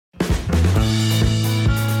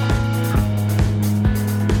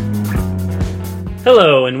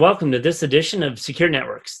Hello, and welcome to this edition of Secure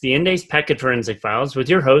Networks, the Endace Packet Forensic Files, with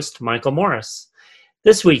your host, Michael Morris.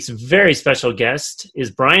 This week's very special guest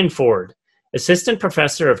is Brian Ford, Assistant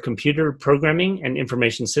Professor of Computer Programming and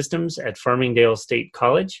Information Systems at Farmingdale State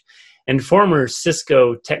College and former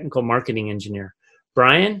Cisco Technical Marketing Engineer.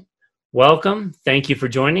 Brian, welcome. Thank you for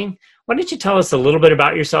joining. Why don't you tell us a little bit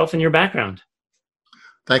about yourself and your background?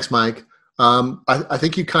 Thanks, Mike. I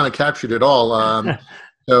think you kind of captured it all.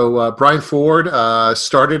 So Brian Ford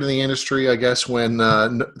started in the industry, I guess, when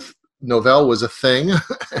Novell was a thing,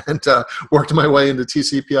 and worked my way into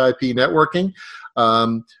TCP/IP networking.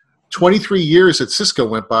 23 years at Cisco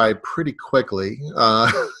went by pretty quickly.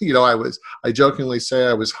 I jokingly say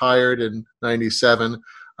I was hired in '97.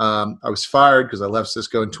 I was fired because I left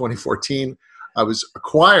Cisco in 2014. I was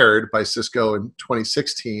acquired by Cisco in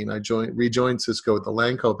 2016. I rejoined Cisco with the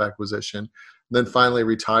Lancope acquisition, and then finally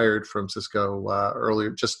retired from Cisco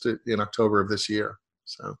earlier, just in October of this year.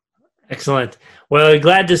 So, excellent. Well,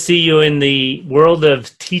 glad to see you in the world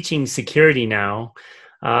of teaching security now.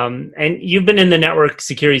 And you've been in the network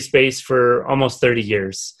security space for almost 30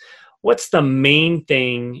 years. What's the main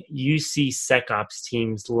thing you see SecOps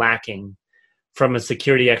teams lacking from a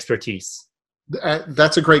security expertise?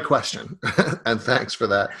 That's a great question, and thanks for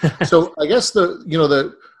that. So I guess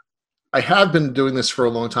I have been doing this for a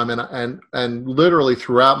long time, and literally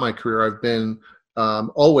throughout my career, I've been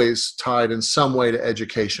always tied in some way to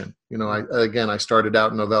education. I started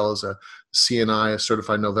out in Novell as a CNI, a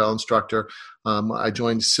certified Novell instructor. I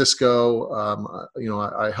joined Cisco.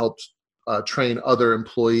 I helped train other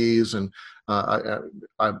employees, and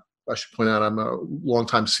I should point out I'm a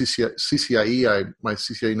longtime CCIE. My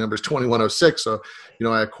CCIE number is 2106, so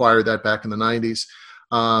I acquired that back in the 90s.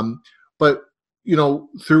 But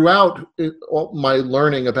throughout all my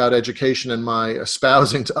learning about education and my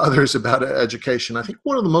espousing to others about education, I think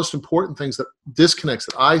one of the most important things disconnects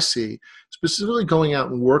that I see, specifically going out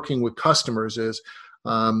and working with customers, is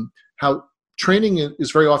how training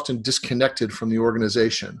is very often disconnected from the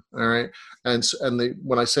organization. All right,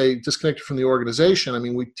 when I say disconnected from the organization, I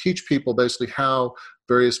mean we teach people basically how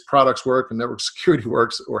various products work and network security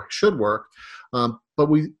works or should work, but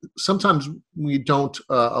we sometimes don't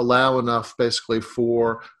allow enough basically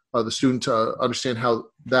for the student to understand how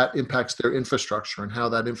that impacts their infrastructure and how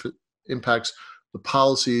that impacts the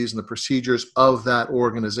policies and the procedures of that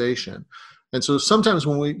organization. And so sometimes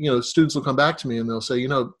when students will come back to me and they'll say,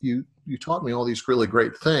 you taught me all these really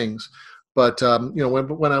great things, but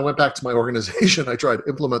when I went back to my organization, I tried to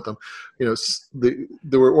implement them.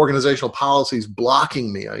 There were organizational policies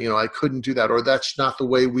blocking me. I couldn't do that, or that's not the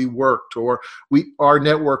way we worked, or our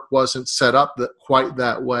network wasn't set up quite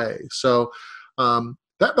that way. So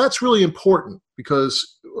that's really important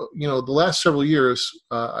because the last several years,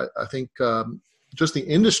 I think just the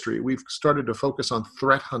industry, we've started to focus on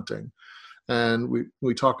threat hunting. And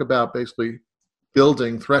we talk about basically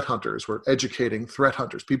building threat hunters. We're educating threat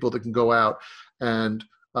hunters, people that can go out and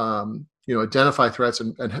identify threats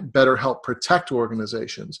and better help protect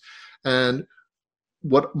organizations. And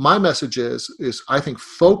what my message is I think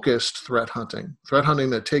focused threat hunting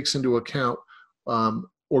that takes into account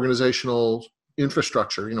organizational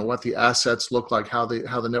infrastructure. What the assets look like, how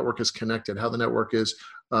the network is connected, how the network is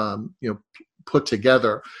put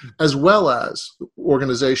together, as well as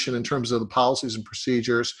organization in terms of the policies and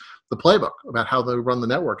procedures, the playbook about how they run the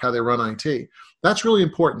network, how they run IT. That's really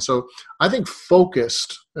important. So I think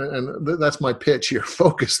focused, and that's my pitch here,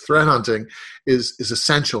 focused threat hunting is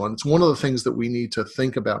essential. And it's one of the things that we need to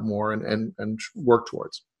think about more and work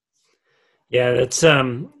towards. Yeah, that's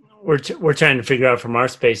we're trying to figure out from our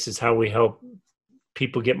space is how we help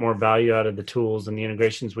people get more value out of the tools and the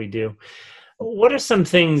integrations we do. What are some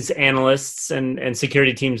things analysts and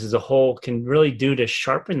security teams as a whole can really do to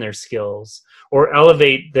sharpen their skills or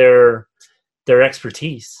elevate their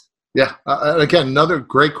expertise? Yeah, again, another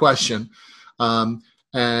great question.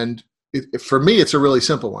 And for me, it's a really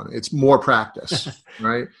simple one. It's more practice,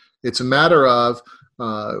 right? It's a matter of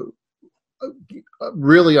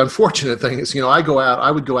really unfortunate thing is,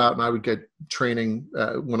 I would go out and I would get training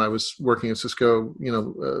when I was working at Cisco.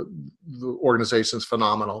 The organization is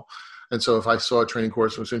phenomenal. And so if I saw a training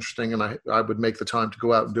course that was interesting, and I would make the time to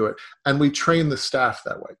go out and do it. And we train the staff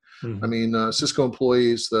that way. Mm-hmm. I mean, Cisco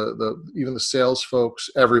employees, even the sales folks,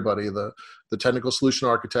 everybody, the technical solution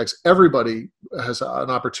architects, everybody has an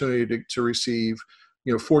opportunity to receive,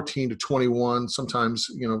 14 to 21, sometimes,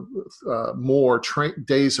 more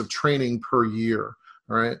days of training per year.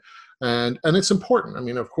 All right. And it's important. I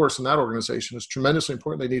mean, of course, in that organization, it's tremendously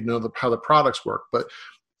important. They need to know how the products work. But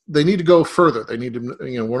they need to go further. They need to,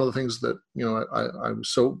 one of the things that, I was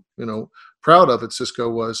so, proud of at Cisco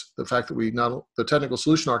was the fact that the technical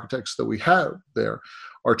solution architects that we have there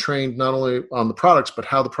are trained not only on the products, but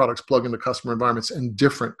how the products plug into customer environments and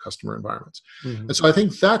different customer environments. Mm-hmm. And so I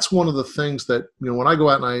think that's one of the things that, when I go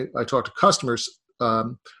out and I talk to customers,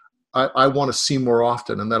 I want to see more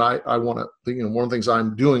often, and that I want to, one of the things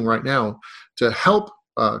I'm doing right now to help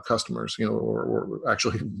customers, or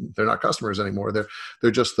actually they're not customers anymore.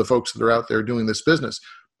 They're just the folks that are out there doing this business.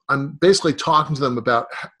 I'm basically talking to them about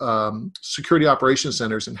security operations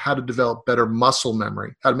centers and how to develop better muscle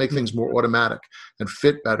memory, how to make things more automatic and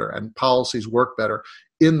fit better, and policies work better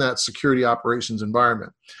in that security operations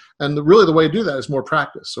environment. And really the way to do that is more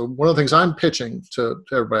practice. So one of the things I'm pitching to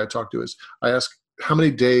everybody I talk to is I ask, how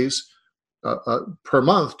many days per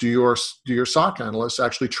month do your SOC analysts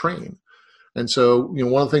actually train? And so,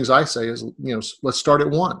 one of the things I say is, let's start at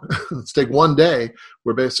one. Let's take one day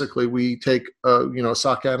where basically we take, a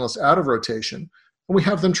SOC analyst out of rotation and we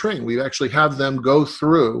have them train. We actually have them go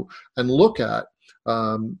through and look at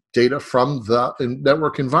data from the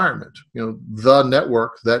network environment, the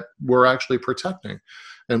network that we're actually protecting,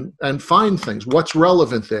 and find things, what's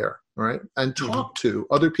relevant there, right? And talk to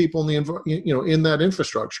other people in the in that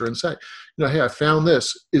infrastructure and say, hey, I found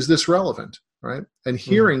this. Is this relevant? Right. And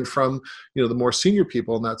hearing from, the more senior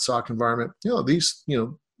people in that SOC environment,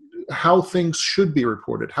 how things should be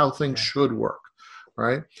reported, how things should work.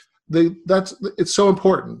 Right. It's so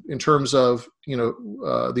important in terms of,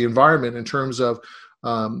 the environment, in terms of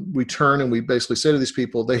we turn and we basically say to these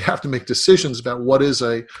people, they have to make decisions about what is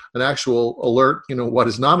an actual alert, what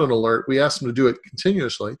is not an alert. We ask them to do it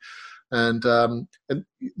continuously. And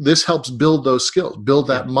this helps build those skills, build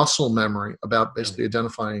that muscle memory about basically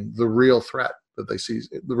identifying the real threat that they see,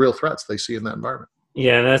 the real threats they see in that environment.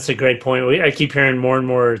 Yeah, that's a great point. I keep hearing more and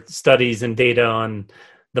more studies and data on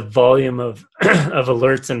the volume of of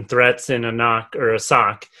alerts and threats in a NOC or a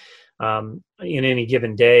SOC in any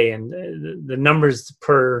given day, and the numbers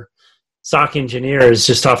per SOC engineer is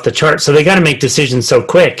just off the chart. So they got to make decisions so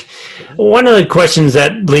quick. One of the questions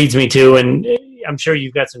that leads me to, and I'm sure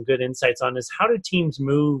you've got some good insights on, is how do teams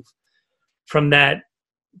move from that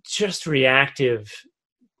just reactive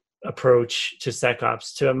approach to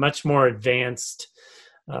SecOps to a much more advanced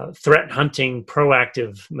threat hunting,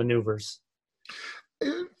 proactive maneuvers?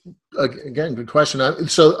 Again, good question.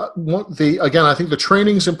 So I think the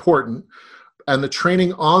training is important, and the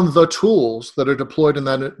training on the tools that are deployed in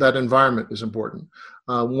that environment is important.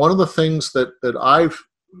 One of the things that I've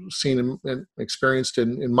seen and experienced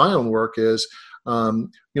in my own work is,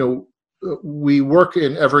 we work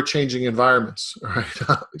in ever-changing environments, right?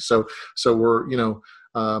 So we're,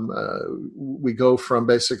 we go from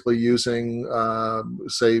basically using,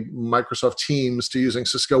 say, Microsoft Teams to using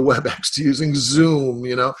Cisco WebEx to using Zoom.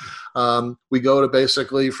 We go to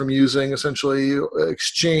basically from using essentially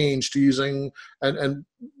Exchange to using and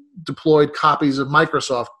deployed copies of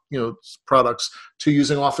Microsoft, products to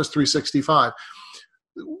using Office 365.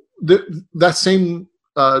 That same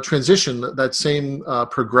transition, that same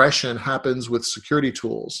progression happens with security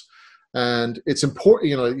tools. And it's important,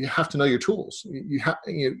 you have to know your tools. And you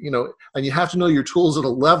have to know your tools at a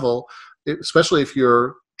level, especially if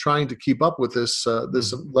you're trying to keep up with this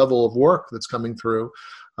level of work that's coming through.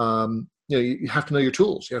 You have to know your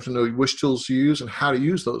tools. You have to know which tools to use and how to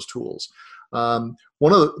use those tools. One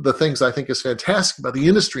of the things I think is fantastic about the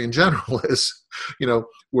industry in general is,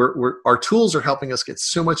 our tools are helping us get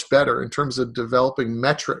so much better in terms of developing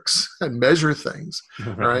metrics and measure things,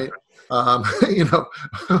 right?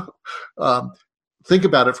 Think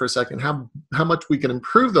about it for a second, how much we can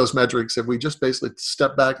improve those metrics if we just basically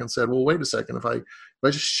step back and said, well, wait a second, if I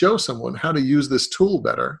just show someone how to use this tool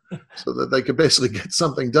better so that they could basically get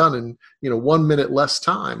something done in 1 minute less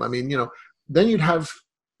time. Then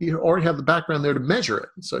you already have the background there to measure it.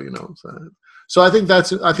 So I think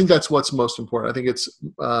that's what's most important. I think it's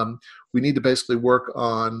we need to basically work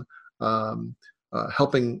on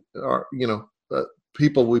helping our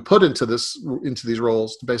people we put into these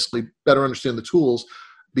roles to basically better understand the tools,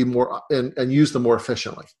 be more and use them more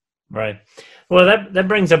efficiently. Right. Well, that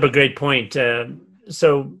brings up a great point.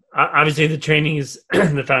 So obviously the training is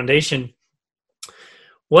the foundation.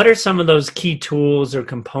 What are some of those key tools or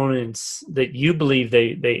components that you believe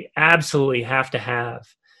they absolutely have to have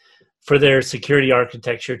for their security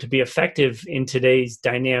architecture to be effective in today's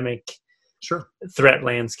dynamic threat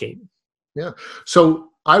landscape? Yeah. So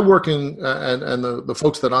I work in, and the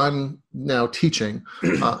folks that I'm now teaching,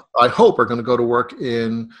 I hope are going to go to work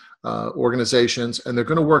in organizations, and they're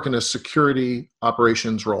going to work in a security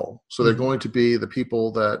operations role. So they're going to be the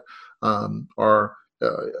people that are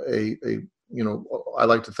I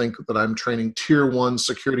like to think that I'm training tier 1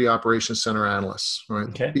 security operations center analysts, right?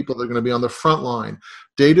 Okay. People that are going to be on the front line.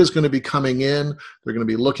 Data is going to be coming in. They're going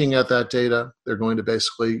to be looking at that data. They're going to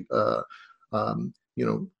basically,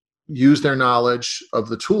 use their knowledge of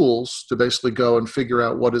the tools to basically go and figure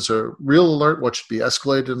out what is a real alert, what should be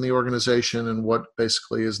escalated in the organization, and what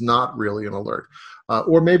basically is not really an alert.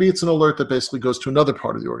 Or maybe it's an alert that basically goes to another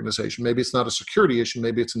part of the organization. Maybe it's not a security issue.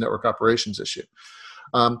 Maybe it's a network operations issue.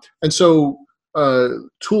 And so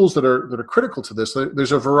tools that are critical to this,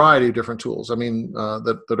 there's a variety of different tools.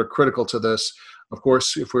 That are critical to this. Of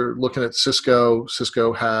course, if we're looking at Cisco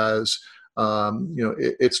has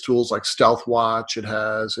its tools like StealthWatch. It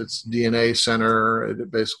has its DNA Center. It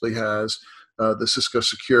basically has the Cisco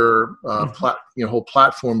Secure whole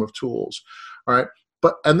platform of tools. All right,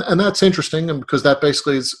 but and that's interesting, and because that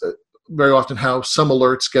basically is very often how some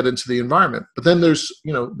alerts get into the environment. But then there's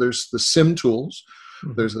the SIM tools.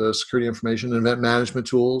 There's the security information and event management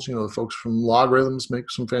tools. The folks from Logarithms make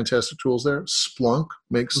some fantastic tools there. Splunk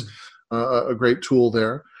makes a great tool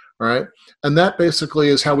there. All right. And that basically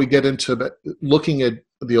is how we get into looking at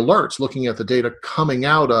the alerts, looking at the data coming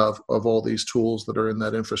out of all these tools that are in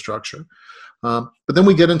that infrastructure. But then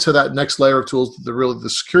we get into that next layer of tools that the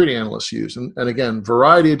security analysts use. And again,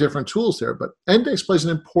 variety of different tools there, but Endace plays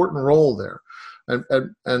an important role there. And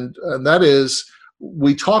that is,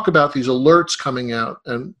 we talk about these alerts coming out,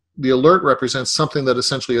 and the alert represents something that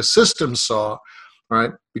essentially a system saw,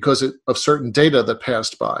 right, because of certain data that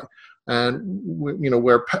passed by. And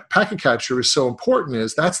where packet capture is so important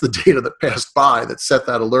is that's the data that passed by that set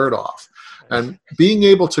that alert off. And being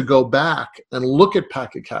able to go back and look at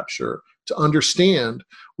packet capture to understand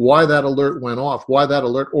why that alert went off, why that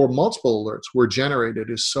alert or multiple alerts were generated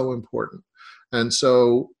is so important. And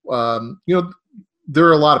so, there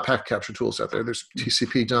are a lot of packet capture tools out there. There's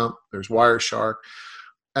TCP dump, there's Wireshark,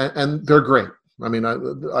 and they're great.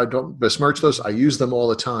 I don't besmirch those. I use them all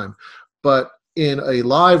the time. But in a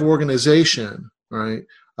live organization, right,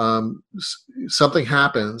 something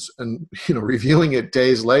happens, and reviewing it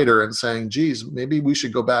days later and saying, geez, maybe we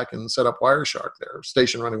should go back and set up Wireshark there,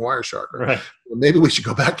 station running Wireshark. Or right. Maybe we should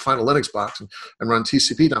go back to find a Linux box and run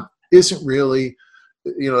TCP dump. Isn't really,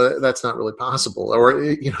 that's not really possible. Or,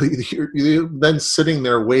 you're then sitting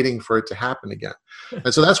there waiting for it to happen again.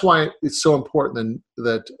 And so that's why it's so important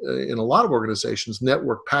that in a lot of organizations,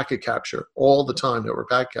 network packet capture, all the time, network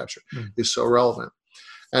packet capture is so relevant.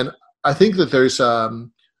 And I think that there's,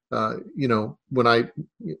 when I've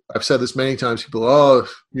said this many times, people, oh,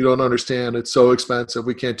 you don't understand, it's so expensive,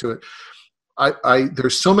 we can't do it.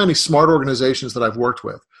 There's so many smart organizations that I've worked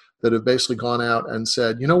with that have basically gone out and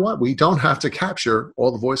said, you know what, we don't have to capture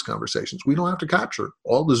all the voice conversations. We don't have to capture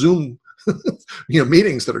all the Zoom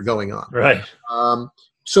meetings that are going on. Right.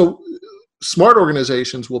 So smart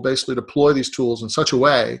organizations will basically deploy these tools in such a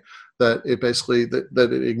way that it basically, that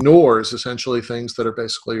it ignores essentially things that are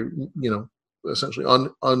basically, essentially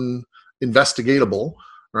uninvestigatable,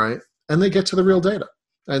 right? And they get to the real data.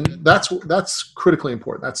 And that's critically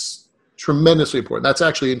important. That's tremendously important. That's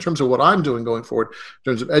actually, in terms of what I'm doing going forward,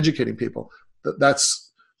 in terms of educating people,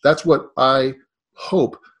 that's what I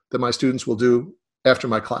hope that my students will do after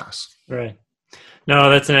my class. Right.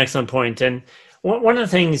 No, that's an excellent point. And one of the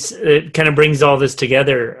things that kind of brings all this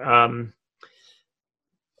together, and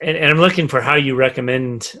I'm looking for how you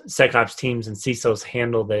recommend SecOps teams and CISOs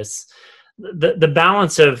handle this, the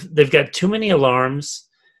balance of they've got too many alarms,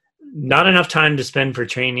 not enough time to spend for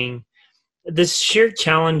training, this sheer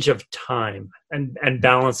challenge of time and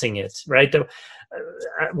balancing it, right?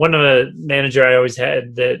 One of the manager I always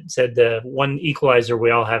had that said the one equalizer we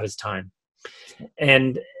all have is time.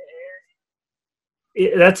 And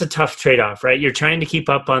that's a tough trade-off, right? You're trying to keep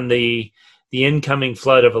up on the incoming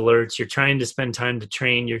flood of alerts. You're trying to spend time to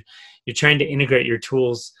train. You're trying to integrate your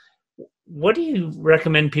tools. What do you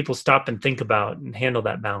recommend people stop and think about and handle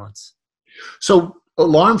that balance? So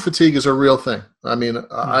alarm fatigue is a real thing.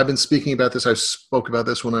 I've been speaking about this. I spoke about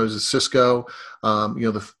this when I was at Cisco.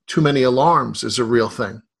 The too many alarms is a real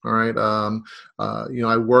thing. All right.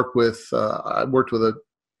 I worked with a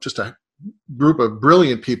group of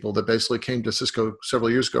brilliant people that basically came to Cisco several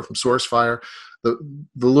years ago from SourceFire. The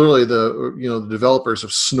developers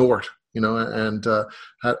of Snort. I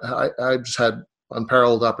just had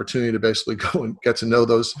unparalleled opportunity to basically go and get to know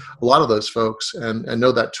a lot of those folks and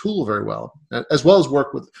know that tool very well, as well as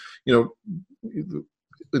work with, in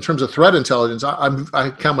terms of threat intelligence.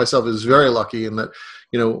 I count myself as very lucky in that,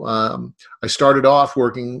 I started off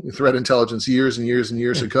working threat intelligence years and years and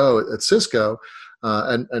years ago at Cisco.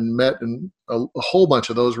 and met a whole bunch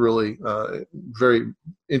of those really very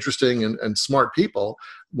interesting and smart people.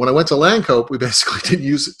 When I went to Landcope, we basically didn't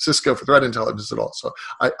use Cisco for threat intelligence at all. So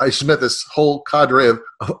I just met this whole cadre of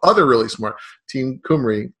other really smart, Team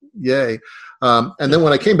Kumri, yay. And then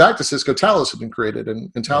when I came back to Cisco, Talos had been created,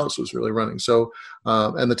 and Talos was really running. So,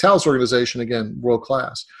 and the Talos organization, again, world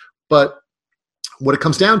class. But what it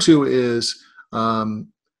comes down to is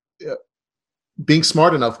being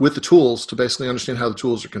smart enough with the tools to basically understand how the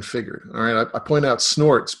tools are configured. All right, I point out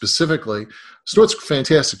Snort specifically. Snort's a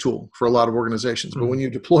fantastic tool for a lot of organizations, but when you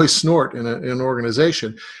deploy Snort in an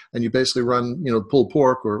organization and you basically run, pulled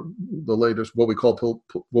pork, or the latest what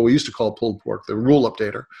we used to call pulled pork, the rule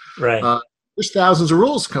updater, right? There's thousands of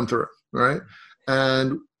rules come through, right?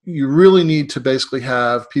 And you really need to basically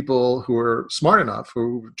have people who are smart enough,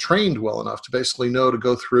 who are trained well enough to basically know to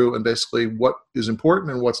go through and basically what is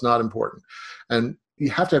important and what's not important. And you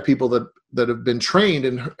have to have people that have been trained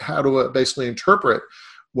in how to basically interpret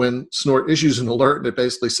when Snort issues an alert and it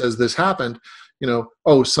basically says this happened,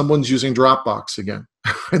 someone's using Dropbox again.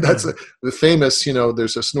 That's the famous,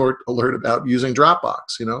 there's a Snort alert about using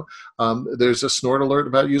Dropbox, there's a Snort alert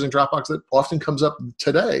about using Dropbox that often comes up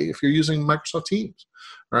today if you're using Microsoft Teams,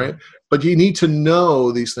 right? But you need to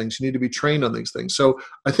know these things. You need to be trained on these things. So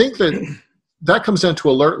I think that comes down to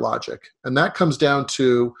alert logic, and that comes down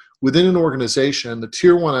to within an organization, the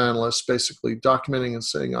tier one analyst basically documenting and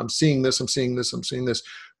saying, I'm seeing this, I'm seeing this, I'm seeing this,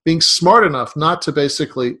 being smart enough not to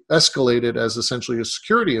basically escalate it as essentially a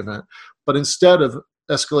security event, but instead of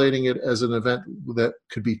escalating it as an event that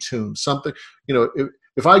could be tuned. Something,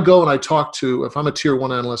 if I go and if I'm a tier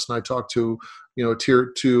one analyst and I talk to, a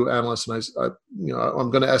tier two analyst and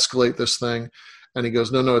I'm going to escalate this thing, and he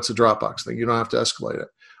goes, no, it's a Dropbox thing. You don't have to escalate it.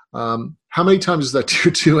 How many times does that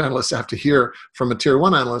tier two analyst have to hear from a tier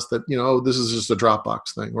one analyst that, this is just a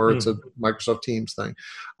Dropbox thing, or it's a Microsoft Teams thing,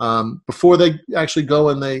 before they actually go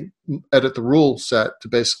and they edit the rule set to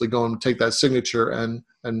basically go and take that signature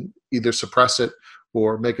and either suppress it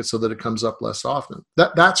or make it so that it comes up less often.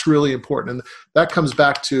 That's really important. And that comes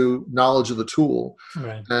back to knowledge of the tool.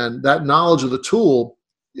 Right. And that knowledge of the tool,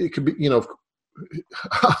 it could be,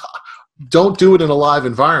 don't do it in a live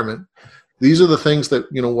environment. These are the things that,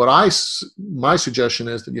 my suggestion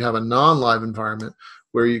is that you have a non-live environment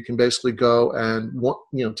where you can basically go and,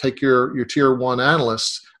 take your tier one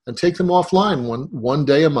analysts and take them offline one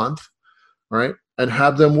day a month, right? And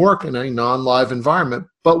have them work in a non-live environment,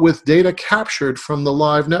 but with data captured from the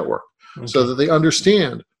live network, so that they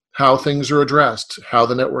understand how things are addressed, how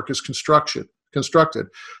the network is constructed,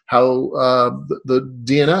 how the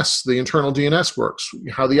DNS, the internal DNS works,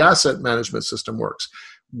 how the asset management system works,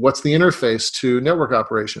 what's the interface to network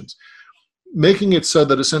operations, making it so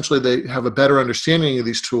that essentially they have a better understanding of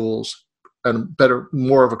these tools and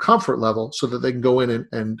more of a comfort level, so that they can go in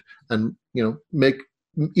and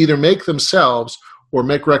make themselves or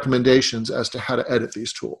make recommendations as to how to edit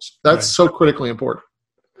these tools. That's so critically important.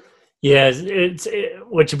 Yeah,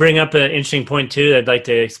 what you bring up an interesting point too that I'd like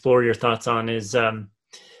to explore your thoughts on is one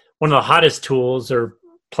of the hottest tools or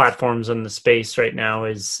platforms in the space right now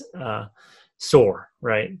is SOAR,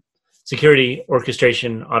 right? Security,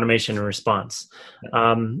 Orchestration, Automation, and Response.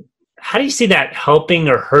 How do you see that helping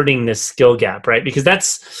or hurting this skill gap, right? Because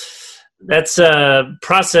that's a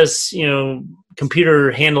process,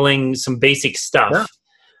 computer handling some basic stuff,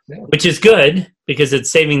 which is good because it's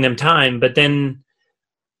saving them time. But then,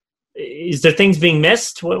 is there things being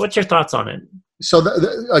missed? What's your thoughts on it? So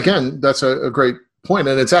again, that's a great point,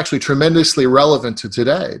 and it's actually tremendously relevant to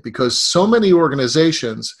today, because so many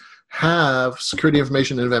organizations have security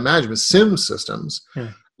information and event management SIM systems,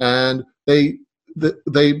 and they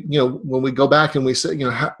when we go back and we say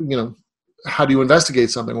how do you investigate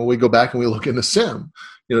something? When we go back and we look in the SIM,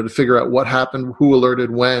 to figure out what happened, who alerted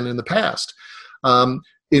when in the past.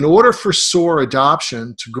 In order for SOAR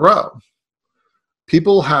adoption to grow,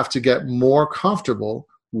 people have to get more comfortable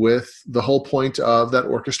with the whole point of that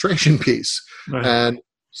orchestration piece, and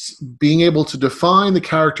being able to define the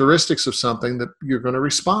characteristics of something that you're going to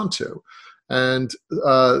respond to. And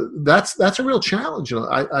that's a real challenge,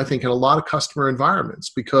 I think, in a lot of customer environments,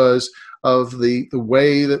 because of the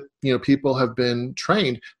way that people have been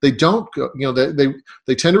trained. They don't go,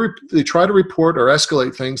 they tend to they try to report or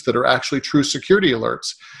escalate things that are actually true security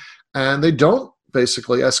alerts, and they don't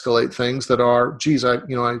basically escalate things that are,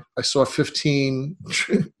 I saw 15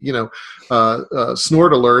 Snort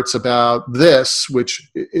alerts about this,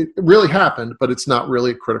 which it really happened, but it's not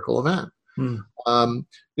really a critical event.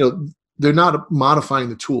 They're not modifying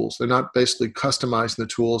the tools. They're not basically customizing the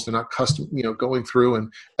tools. They're not going through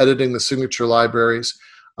and editing the signature libraries.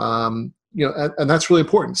 and that's really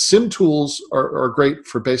important. SIM tools are great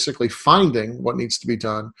for basically finding what needs to be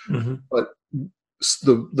done, but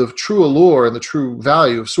the true allure and the true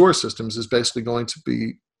value of source systems is basically going to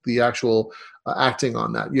be the actual acting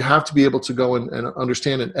on that. You have to be able to go and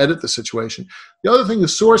understand and edit the situation. The other thing the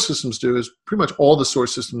source systems do is pretty much all the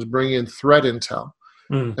source systems bring in threat intel.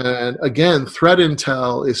 And again, threat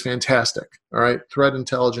intel is fantastic. All right, threat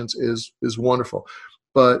intelligence is wonderful,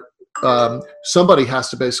 but somebody has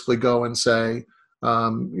to basically go and say,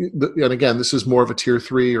 and again, this is more of a tier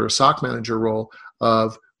 3 or a SOC manager role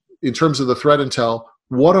of, in terms of the threat intel,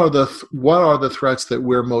 what are the threats that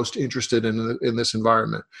we're most interested in this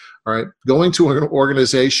environment? All right, going to an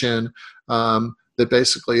organization that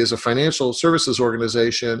basically is a financial services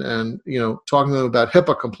organization, and talking to them about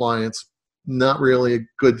HIPAA compliance, not really a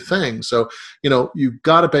good thing. So you've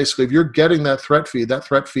got to basically, if you're getting that threat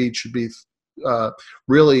feed should be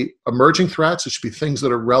really emerging threats. It should be things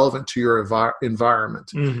that are relevant to your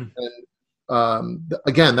environment. And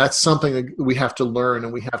again, that's something that we have to learn,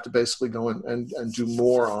 and we have to basically go and do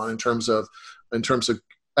more on in terms of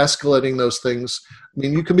escalating those things. I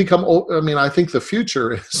mean, you can become. I think the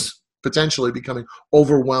future is potentially becoming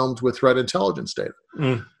overwhelmed with threat intelligence data.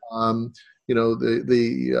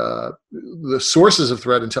 The sources of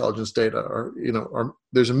threat intelligence data are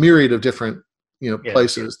there's a myriad of different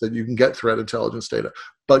places that you can get threat intelligence data,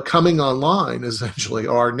 but coming online essentially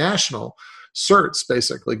are national certs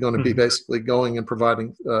basically going to be basically going and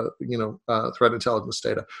providing threat intelligence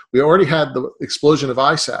data. We already had the explosion of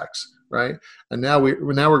ISACs, right? And now we're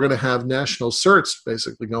going to have national certs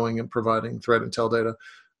basically going and providing threat intel data.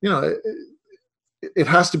 It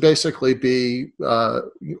has to basically be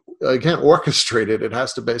again orchestrated. It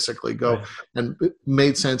has to basically go and it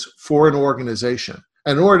made sense for an organization.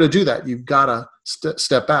 And in order to do that, you've got to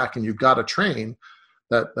step back, and you've got to train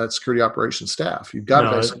that security operations staff. You've got to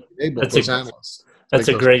basically enable those analysts. That's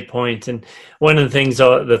a great point. And one of the things,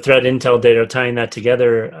 the threat intel data, tying that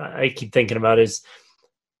together, I keep thinking about is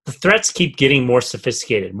the threats keep getting more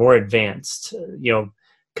sophisticated, more advanced.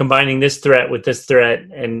 Combining this threat with this threat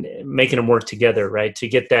and making them work together, right? To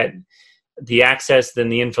get the access, then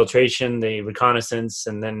the infiltration, the reconnaissance,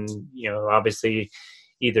 and then obviously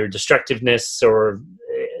either destructiveness or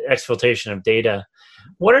exfiltration of data.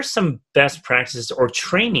 What are some best practices or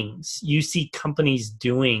trainings you see companies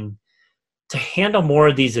doing to handle more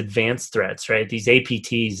of these advanced threats, right? These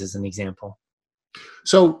APTs as an example.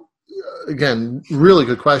 So again, really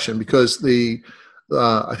good question, because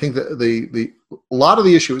I think that a lot of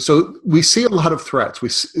the issues. So we see a lot of threats.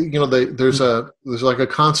 There's like a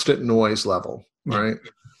constant noise level, right?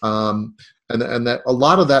 And that a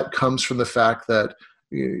lot of that comes from the fact that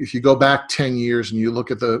if you go back 10 years and you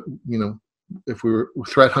look at if we were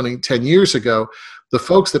threat hunting 10 years ago, the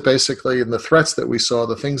folks that basically, and the threats that we saw,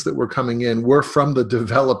 the things that were coming in were from the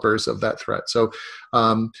developers of that threat. So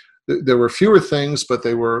there were fewer things, but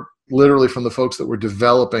they were literally from the folks that were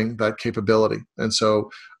developing that capability. And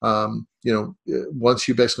so, once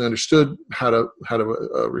you basically understood how to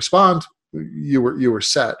respond, you were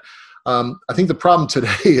set. I think the problem today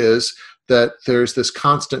is that there's this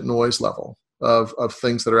constant noise level of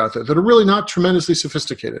things that are out there that are really not tremendously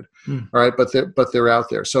sophisticated, all right? But they're out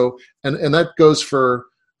there. So and that goes for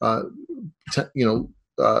knocking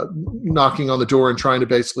on the door and trying to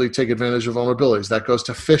basically take advantage of vulnerabilities. That goes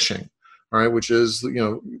to phishing, all right, which is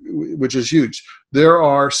huge. There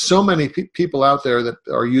are so many people out there that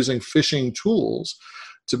are using phishing tools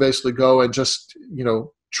to basically go and just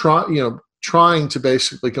trying to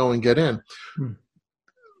basically go and get in.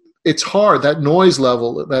 It's hard. That noise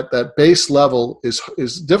level, that base level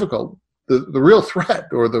is difficult. The real threat,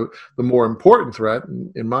 or the more important threat,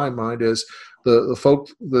 in my mind, is the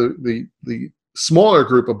smaller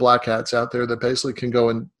group of black hats out there that basically can go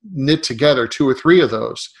and knit together 2 or 3 of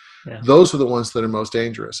those. Yeah. Those are the ones that are most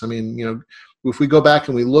dangerous. I mean, if we go back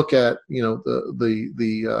and we look at the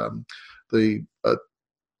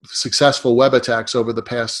successful web attacks over the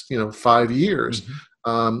past 5 years,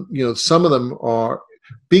 some of them are.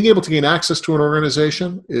 Being able to gain access to an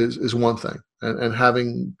organization is one thing,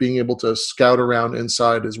 and being able to scout around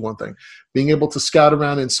inside is one thing. Being able to scout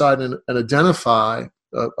around inside and identify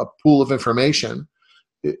a pool of information,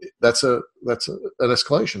 that's an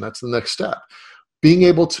escalation. That's the next step. Being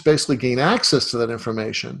able to basically gain access to that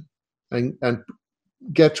information and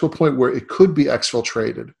get to a point where it could be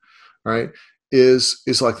exfiltrated, right, is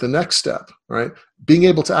like the next step, right? Being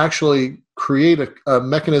able to actually create a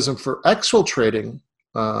mechanism for exfiltrating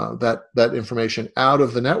that information out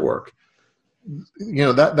of the network,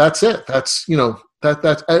 that's it. That's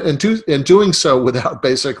and doing so without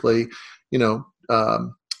basically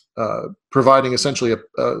providing essentially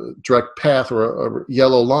a direct path or a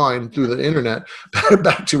yellow line through the internet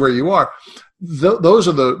back to where you are. Those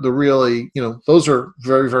are the really, those are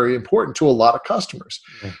very, very important to a lot of customers.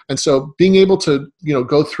 Okay. And so being able to,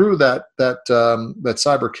 go through that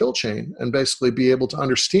cyber kill chain and basically be able to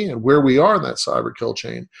understand where we are in that cyber kill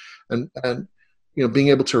chain and being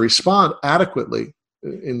able to respond adequately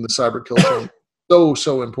in the cyber kill chain,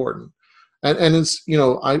 so important. And it's,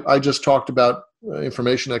 I just talked about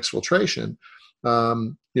information exfiltration.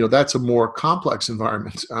 That's a more complex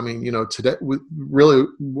environment. I mean, today, really,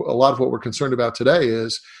 a lot of what we're concerned about today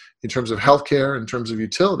is in terms of healthcare, in terms of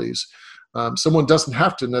utilities. Someone doesn't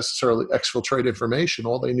have to necessarily exfiltrate information.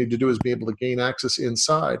 All they need to do is be able to gain access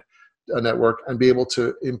inside a network and be able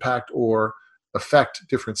to impact or affect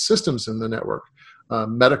different systems in the network.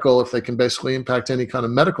 Medical, if they can basically impact any kind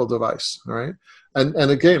of medical device, all right? And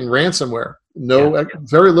again, ransomware,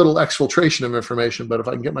 very little exfiltration of information, but if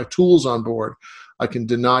I can get my tools on board, I can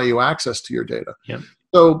deny you access to your data. Yep.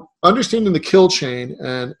 So understanding the kill chain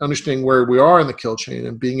and understanding where we are in the kill chain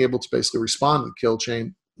and being able to basically respond to the kill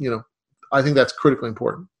chain, I think that's critically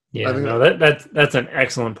important. Yeah, that's an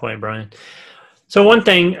excellent point, Brian. So one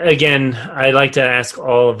thing, again, I like to ask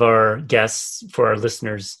all of our guests for our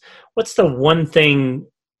listeners, what's the one thing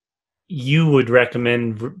you would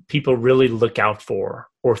recommend people really look out for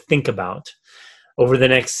or think about over the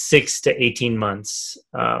next 6 to 18 months?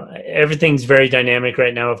 Everything's very dynamic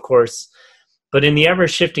right now, of course, but in the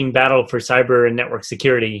ever-shifting battle for cyber and network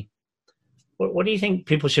security, what do you think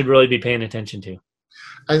people should really be paying attention to?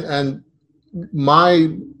 And my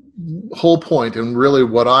whole point, and really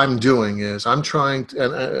what I'm doing is I'm trying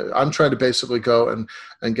to basically go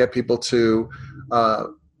and get people to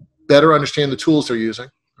better understand the tools they're using.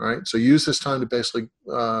 Right. So use this time to basically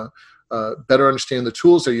better understand the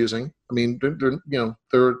tools they're using. I mean,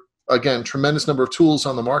 there are, again, tremendous number of tools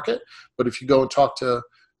on the market, but if you go and talk to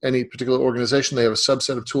any particular organization, they have a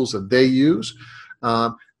subset of tools that they use.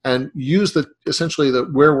 And use essentially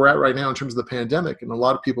where we're at right now in terms of the pandemic, and a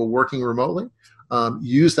lot of people working remotely,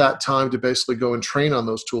 use that time to basically go and train on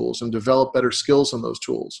those tools and develop better skills on those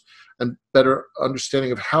tools and better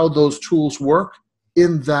understanding of how those tools work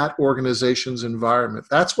in that organization's environment.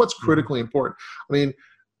 That's what's critically important. I mean,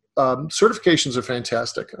 certifications are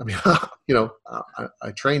fantastic. I mean,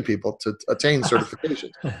 I train people to attain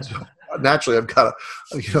certifications. So naturally, I've got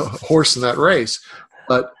a horse in that race.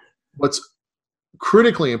 But what's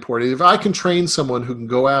critically important, if I can train someone who can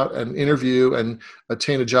go out and interview and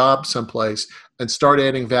attain a job someplace and start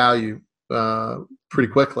adding value pretty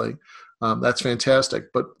quickly, that's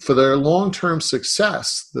fantastic. But for their long-term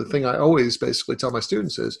success, the thing I always basically tell my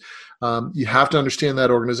students is you have to understand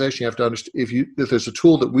that organization. You have to understand if there's a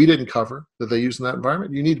tool that we didn't cover that they use in that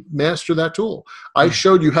environment, you need to master that tool. I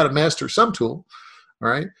showed you how to master some tool, all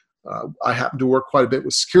right? I happen to work quite a bit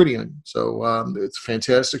with SecurityOnion. So it's a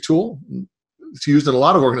fantastic tool. It's used in a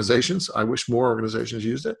lot of organizations. I wish more organizations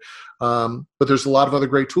used it. But there's a lot of other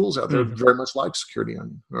great tools out there, very much like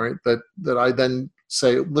SecurityOnion, all right? That I then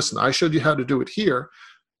say, listen, I showed you how to do it here.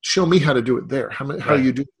 Show me how to do it there. How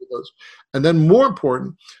you do those. And then more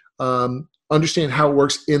important, understand how it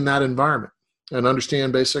works in that environment and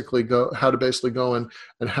understand basically how to basically go and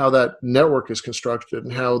how that network is constructed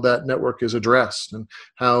and how that network is addressed and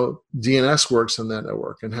how DNS works in that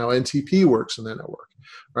network and how NTP works in that network,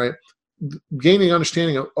 right? Gaining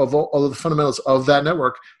understanding of all of the fundamentals of that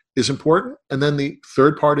network is important. And then the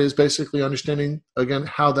third part is basically understanding, again,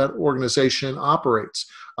 how that organization operates,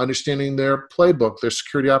 understanding their playbook, their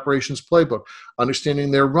security operations playbook,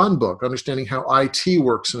 understanding their run book, understanding how IT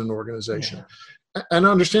works in an organization. Yeah. And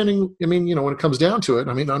understanding, when it comes down to it,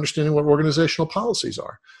 understanding what organizational policies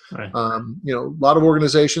are. Right. A lot of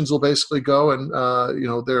organizations will basically go and,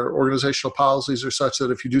 their organizational policies are such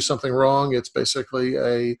that if you do something wrong, it's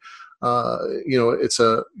basically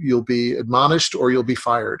you'll be admonished or you'll be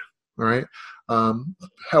fired. All right.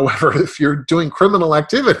 However, if you're doing criminal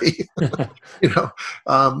activity,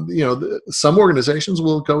 some organizations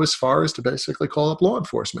will go as far as to basically call up law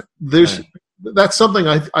enforcement. That's something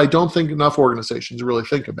I don't think enough organizations really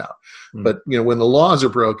think about. But, when the laws are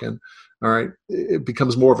broken, all right, it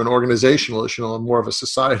becomes more of an organizational issue and more of a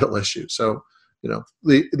societal issue. So,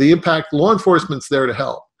 the impact, law enforcement's there to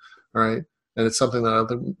help. All right. And it's something that I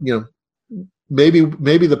think,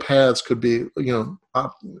 maybe the paths could be,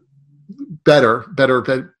 better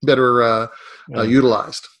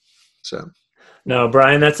utilized. So, no,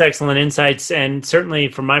 Brian, that's excellent insights. And certainly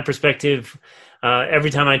from my perspective, every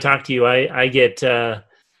time I talk to you, I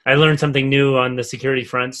learn something new on the security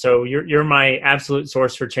front. So you're my absolute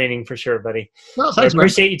source for training for sure, buddy. Well, thanks, I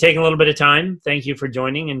appreciate you taking a little bit of time. Thank you for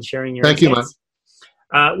joining and sharing your insights. Thank you, man.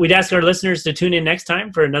 We'd ask our listeners to tune in next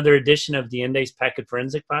time for another edition of the Endace Packet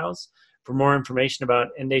Forensic Files. For more information about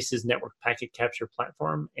Endace's network packet capture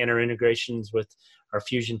platform and our integrations with our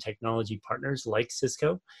fusion technology partners like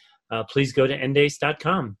Cisco, please go to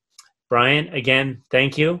endace.com. Brian, again,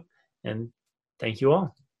 thank you, and thank you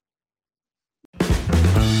all.